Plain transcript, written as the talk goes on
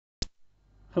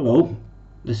Hello,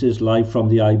 this is live from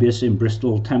the Ibis in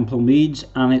Bristol Temple Meads,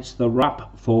 and it's the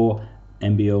wrap for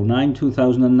MBO9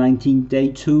 2019 Day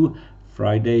 2,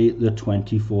 Friday the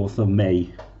 24th of May.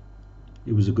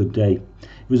 It was a good day.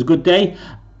 It was a good day.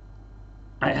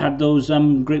 I had those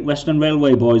Great Western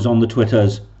Railway boys on the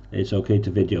Twitters. It's okay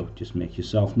to video, just make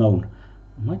yourself known.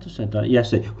 I might have said that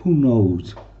yesterday, who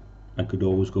knows? I could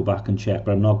always go back and check,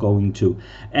 but I'm not going to.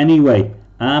 Anyway,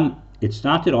 it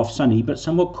started off sunny but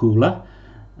somewhat cooler.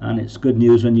 And it's good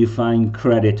news when you find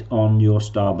credit on your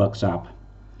Starbucks app.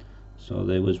 So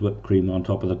there was whipped cream on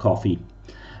top of the coffee.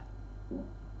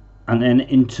 And then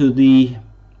into the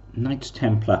Knights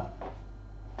Templar.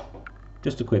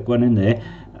 Just a quick one in there.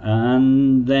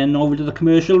 And then over to the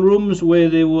commercial rooms where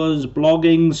there was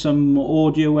blogging, some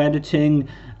audio editing.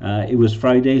 It was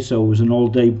Friday, so it was an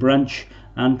all-day brunch.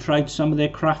 And tried some of their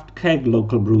craft keg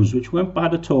local brews, which weren't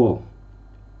bad at all.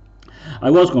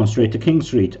 I was going straight to King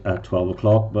Street at 12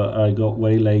 o'clock, but I got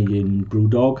waylaid in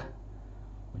BrewDog,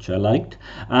 which I liked.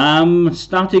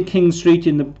 Started King Street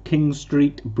in the King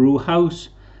Street Brew House.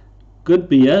 Good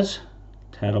beers,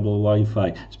 terrible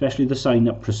Wi-Fi, especially the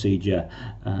sign-up procedure.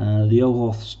 The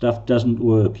OAuth stuff doesn't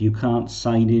work. You can't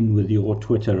sign in with your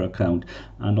Twitter account.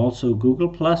 And also Google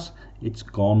Plus, it's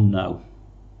gone now.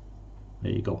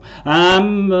 There you go.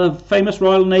 A famous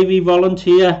Royal Navy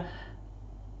volunteer.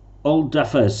 Old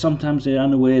duffers, sometimes they're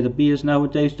unaware that beers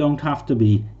nowadays don't have to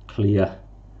be clear.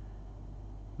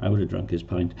 I would have drunk his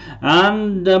pint.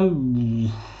 And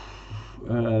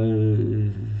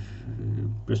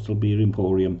Bristol Beer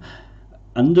Emporium.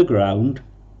 Underground,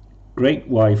 great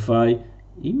Wi-Fi,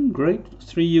 even great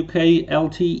 3UK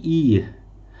LTE.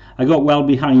 I got well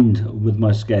behind with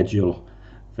my schedule.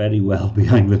 Very well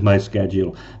behind with my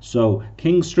schedule. So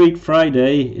King Street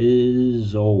Friday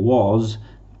is, or was,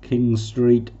 King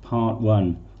Street Part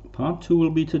 1. Part 2 will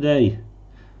be today.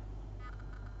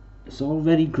 It's all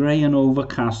very grey and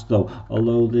overcast though,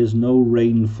 although there's no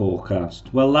rain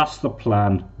forecast. Well, that's the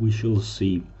plan. We shall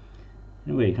see.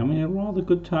 Anyway, having a rather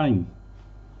good time.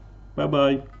 Bye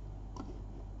bye.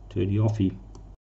 Turn you offy.